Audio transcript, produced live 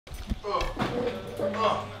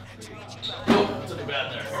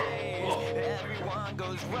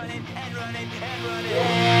goes running and running and running.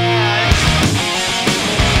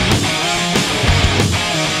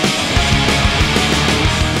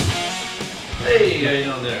 Hey, how you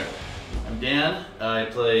doing there? I'm Dan. I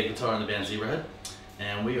play guitar in the band Zebrahead,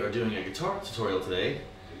 and we are doing a guitar tutorial today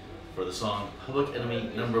for the song Public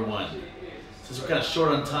Enemy Number 1. Since we're kind of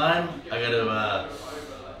short on time, I got to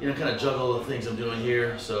kind of juggle the things I'm doing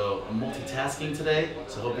here, so I'm multitasking today,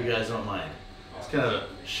 so I hope you guys don't mind. It's kind of a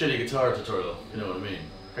shitty guitar tutorial, you know what I mean.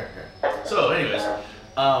 So anyways,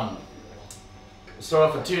 we'll start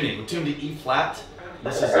off with tuning. We're tuned to E flat.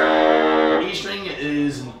 This is, E string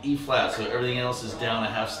is an E flat, so everything else is down a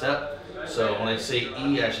half step. So when I say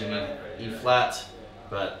E, I actually mean E flat,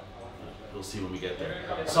 but we'll see when we get there.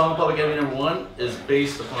 The song Public Enemy Number 1 is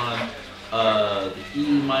based upon the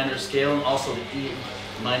E minor scale and also the E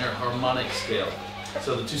minor harmonic scale.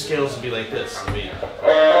 So the two scales would be like this. So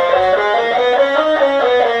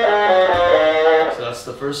that's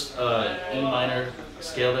the first E minor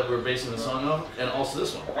scale that we're basing the song on, and also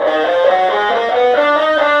this one.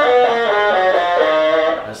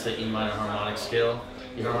 That's the E minor harmonic scale,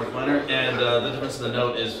 E harmonic minor, and the difference in the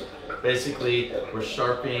note is basically we're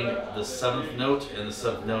sharpening the 7th note, and the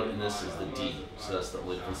 7th note in this is the D. So that's the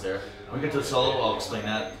only difference there. When we get to the solo, I'll explain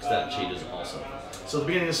that because that changes also. So the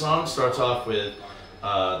beginning of the song starts off with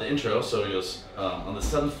the intro. So it goes on the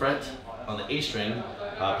 7th fret on the A string,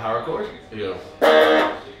 power chord. We go,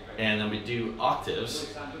 and then we do octaves.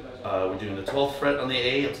 We're doing the 12th fret on the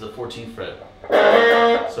A up to the 14th fret.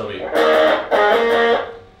 So we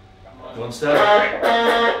one step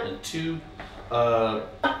and two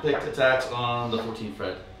pick attacks on the 14th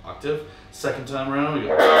fret octave. Second time around we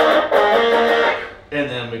go, and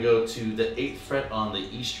then we go to the 8th fret on the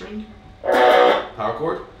E string, power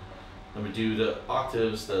chord. Then we do the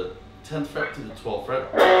octaves, the 10th fret to the 12th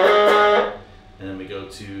fret, and then we go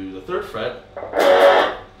to the 3rd fret,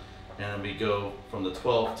 and then we go from the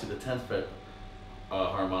 12th to the 10th fret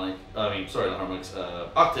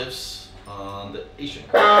octaves on the A string.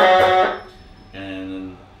 And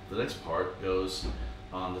then the next part goes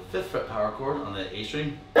on the 5th fret power chord on the A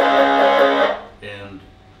string. And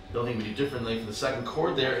the only thing we do differently for the second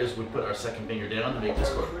chord there is we put our second finger down to make this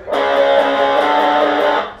chord.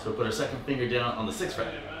 So we put our second finger down on the 6th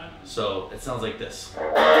fret. So it sounds like this.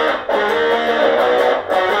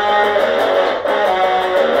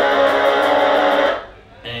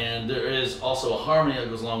 And there is also a harmony that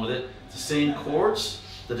goes along with it. It's the same chords,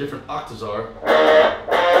 the different octaves are.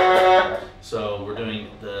 So we're doing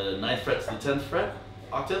the 9th fret to the 10th fret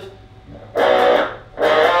octave,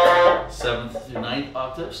 7th to 9th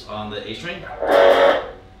octaves on the A string,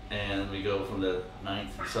 and we go from the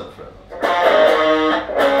 9th to 7th fret.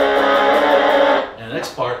 And the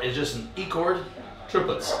next part is just an E chord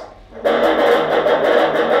triplets.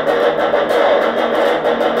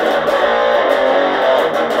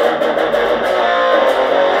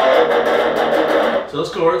 So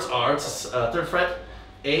those chords are 3rd fret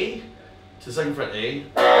A to 2nd fret A,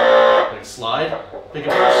 like slide, pick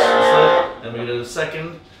it first, slide, then we go to the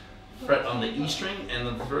 2nd fret on the E string, and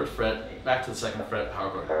then the 3rd fret back to the 2nd fret power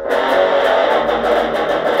chord.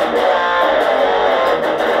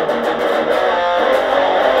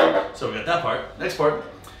 So we got that part. Next part,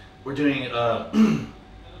 we're doing the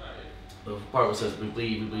part where it says we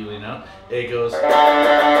bleed now. It goes.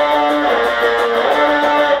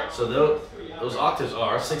 So those octaves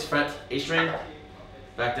are 6th fret A string,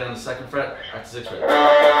 back down to 2nd fret, back to 6th fret.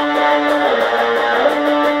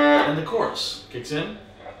 And the chorus kicks in.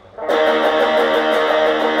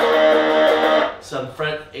 7th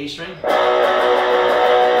fret A string,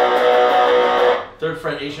 3rd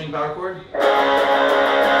fret A string power chord,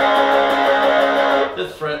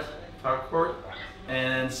 5th fret power chord,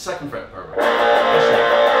 and 2nd fret power chord.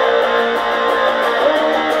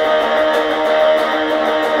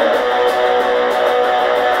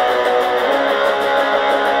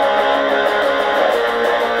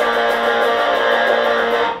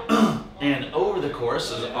 And over the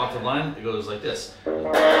chorus is an octave line. It goes like this.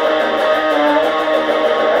 So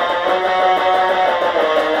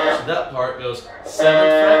that part goes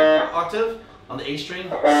 7th fret octave on the A string,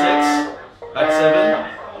 6, back 7,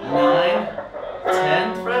 9,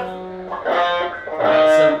 10th fret, back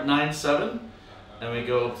 7, 9, 7, and we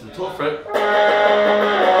go up to the 12th fret.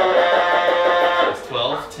 It's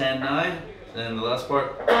 12, 10, 9, and the last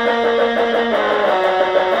part.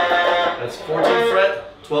 That's 14th fret,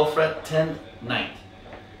 12th fret, 10th, 9th.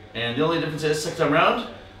 And the only difference is, second time around,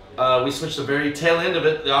 we switch the very tail end of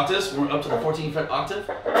it, the octaves. We're up to the 14th fret octave.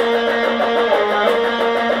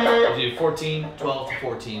 We do 14, 12 to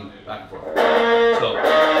 14, back and forth. So.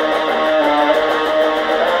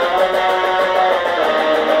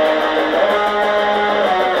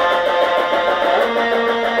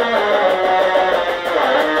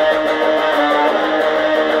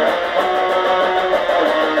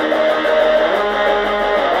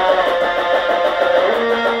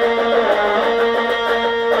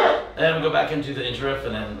 back into the intro riff,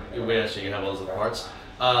 and then we actually have all those other parts.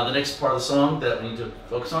 The next part of the song that we need to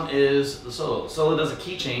focus on is the solo. The solo does a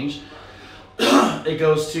key change. It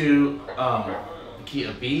goes to the key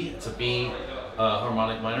of B. It's a B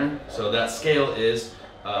harmonic minor. So that scale is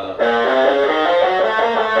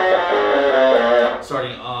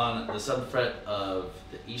starting on the 7th fret of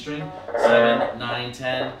the E string, 7, 9,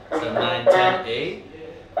 10, 7, 9, 10, A,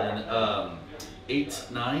 and 8,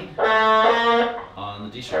 9 on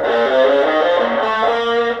the D string.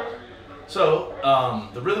 So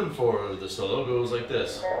the rhythm for the solo goes like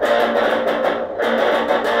this.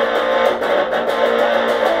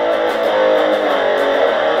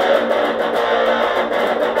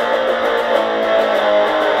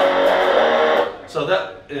 So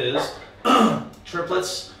that is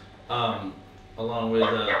triplets, along with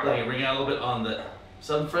letting it ring out a little bit on the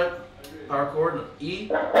 7th fret power chord, E.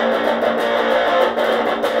 And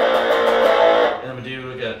then we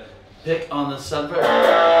do like a pick on the 7th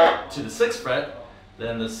fret to the 6th fret,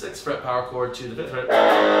 then the 6th fret power chord to the 5th fret,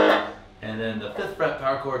 and then the 5th fret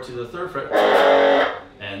power chord to the 3rd fret,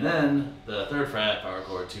 and then the 3rd fret power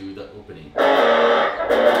chord to the opening.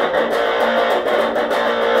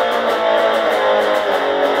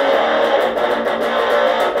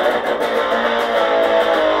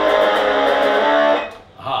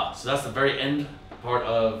 So that's the very end part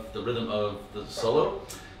of the rhythm of the solo.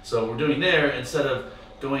 So we're doing there, instead of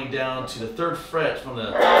going down to the 3rd fret from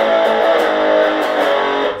the,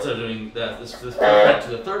 instead of doing that, this 5th fret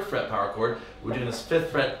to the 3rd fret power chord, we're doing this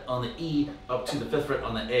 5th fret on the E up to the 5th fret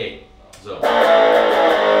on the A. So,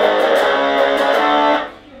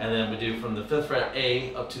 and then we do from the 5th fret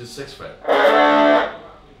A up to the 6th fret.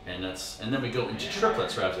 And then we go into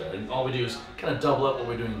triplets right after that. And all we do is kind of double up what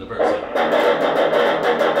we're doing in the verse.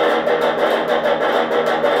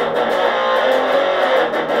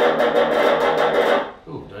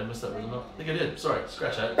 Ooh, did I mess that rhythm up? I think I did. Sorry,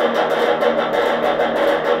 scratch that.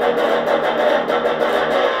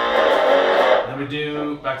 Then we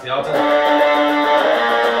do back to the alto.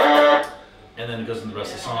 And then it goes into the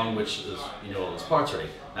rest of the song, which is, you know, all those parts already.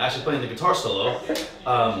 I'm actually playing the guitar solo.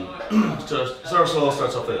 Guitar solo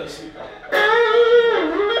starts off like this.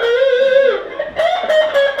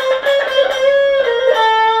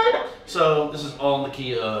 So this is all in the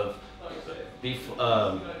key of B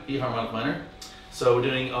harmonic minor. So we're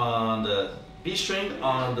doing on the B string,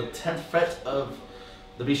 on the 10th fret of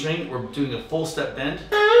the B string, we're doing a full step bend.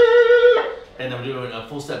 And then we're doing a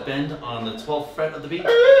full step bend on the 12th fret of the B.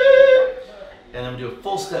 And then we do a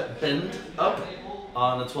full step bend up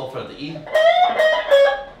on the 12th fret of the E.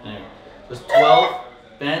 Anyway, just 12,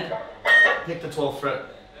 bend, pick the 12th fret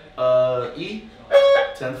E,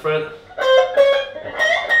 10th fret.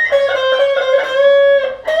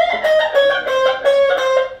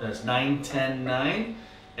 Then it's 9, 10, 9.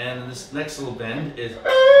 And this next little bend is,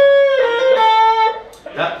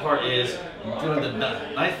 that part is doing the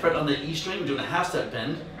 9th fret on the E string, doing a half step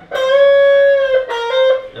bend.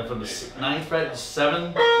 And from the 9th fret,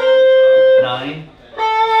 7, 9,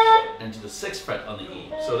 and to the 6th fret on the E.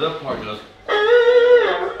 So that part goes.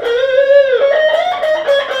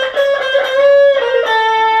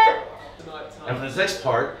 And for this next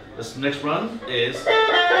part, this next run is.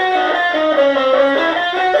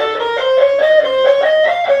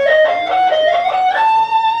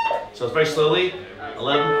 So it's very slowly.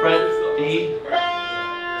 11th fret B,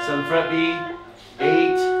 7th fret B,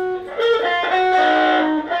 8.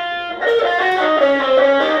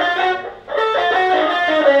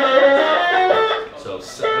 So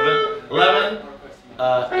 7, 11,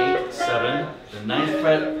 8, 7, the 9th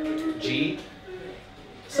fret G,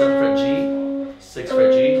 7th fret G, 6th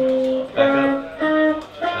fret G,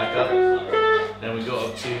 back up, then we go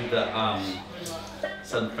up to the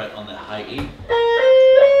 7th fret on the high E.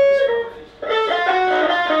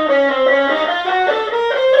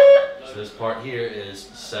 So this part here is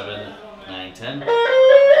 7, 9, 10.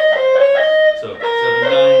 So 7,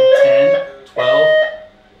 9, 10, 12.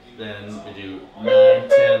 Then we do 9,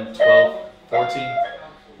 10, 12, 14.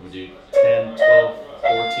 Then we do 10, 12,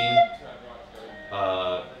 14.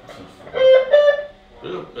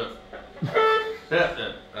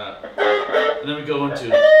 And then we go into.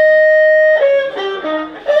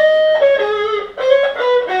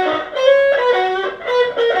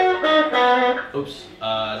 Oops,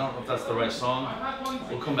 I don't know if that's the right song.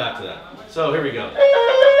 We'll come back to that. So here we go.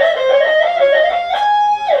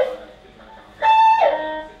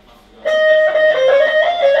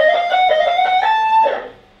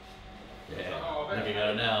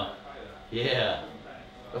 Yeah,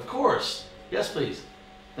 of course. Yes, please.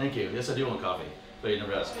 Thank you. Yes, I do want coffee, but you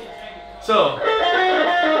never asked. So.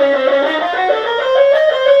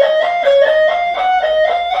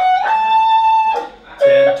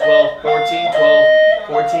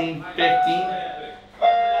 14, 15.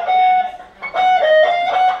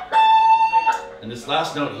 And this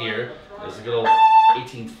last note here is a good old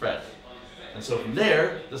 18th fret. And so from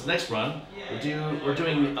there, this next run, we're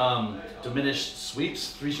doing diminished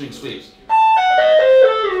sweeps, 3-string sweeps.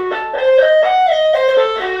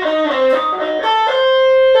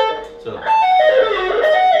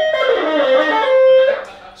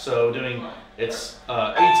 So doing, it's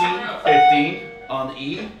 18, 15 on the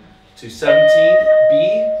E to 17 B,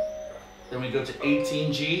 then we go to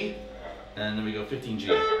 18 G, and then we go 15 G.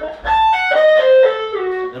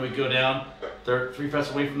 Then we go down 3 frets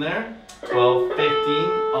away from there, 12, 15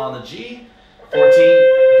 on the G, 14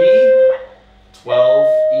 B, 12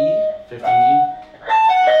 E, 15 E.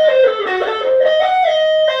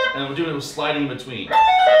 And we're doing it with sliding in between.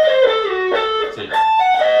 See.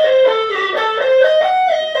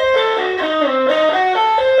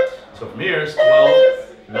 So from here it's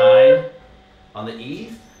 12, 9 on the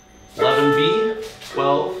E, 11 B,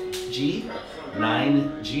 12 G,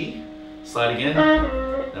 9 G, slide again,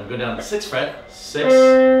 then we go down to the 6th fret, 6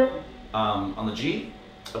 on the G,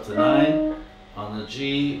 up to 9 on the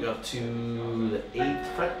G, up to the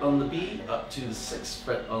 8th fret on the B, up to the 6th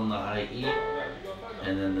fret on the high E,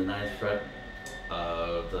 and then the 9th fret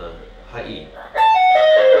of the high E.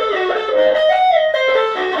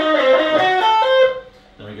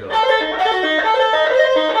 There we go.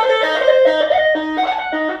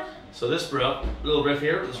 So this little riff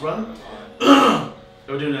here, this run,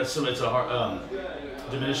 we're doing that. So it's a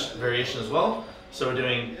diminished variation as well. So we're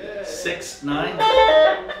doing 6, 9, 6,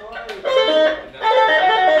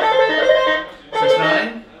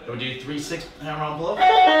 9, and we do 3, 6 hammer on blow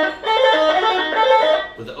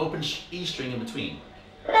with the open E string in between.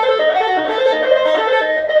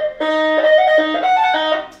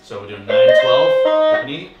 So we're doing 9, 12, open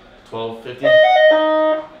E, 12, 15.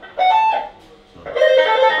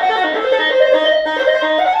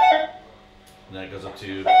 And then it goes up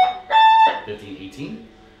to 15, 18.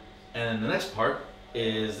 And the next part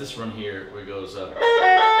is this run here where it goes up.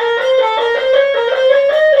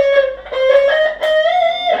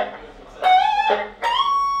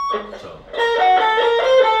 So.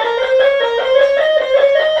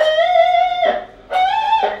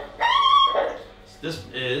 This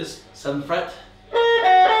is 7th fret,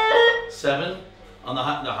 7 on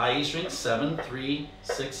the high E string, 7, 3,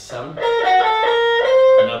 6, 7,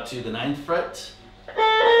 and up to the 9th fret,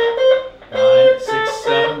 9, 6,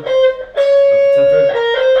 7, up to 10th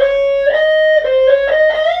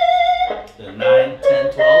fret, then 9,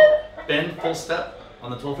 10, 12, bend, full step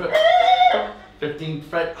on the 12th fret, 15th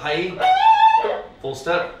fret, high E, full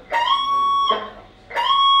step,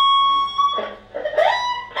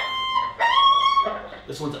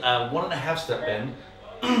 this one's a 1.5 step bend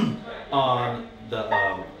on the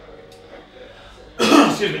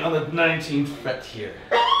excuse me, on the 19th fret here,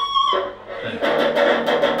 and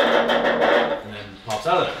then pops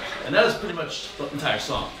out of there, and that is pretty much the entire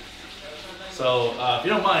song. So if you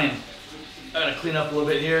don't mind, I'm gonna clean up a little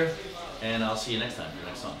bit here, and I'll see you next time for the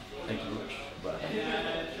next song. Thank you very much. Bye.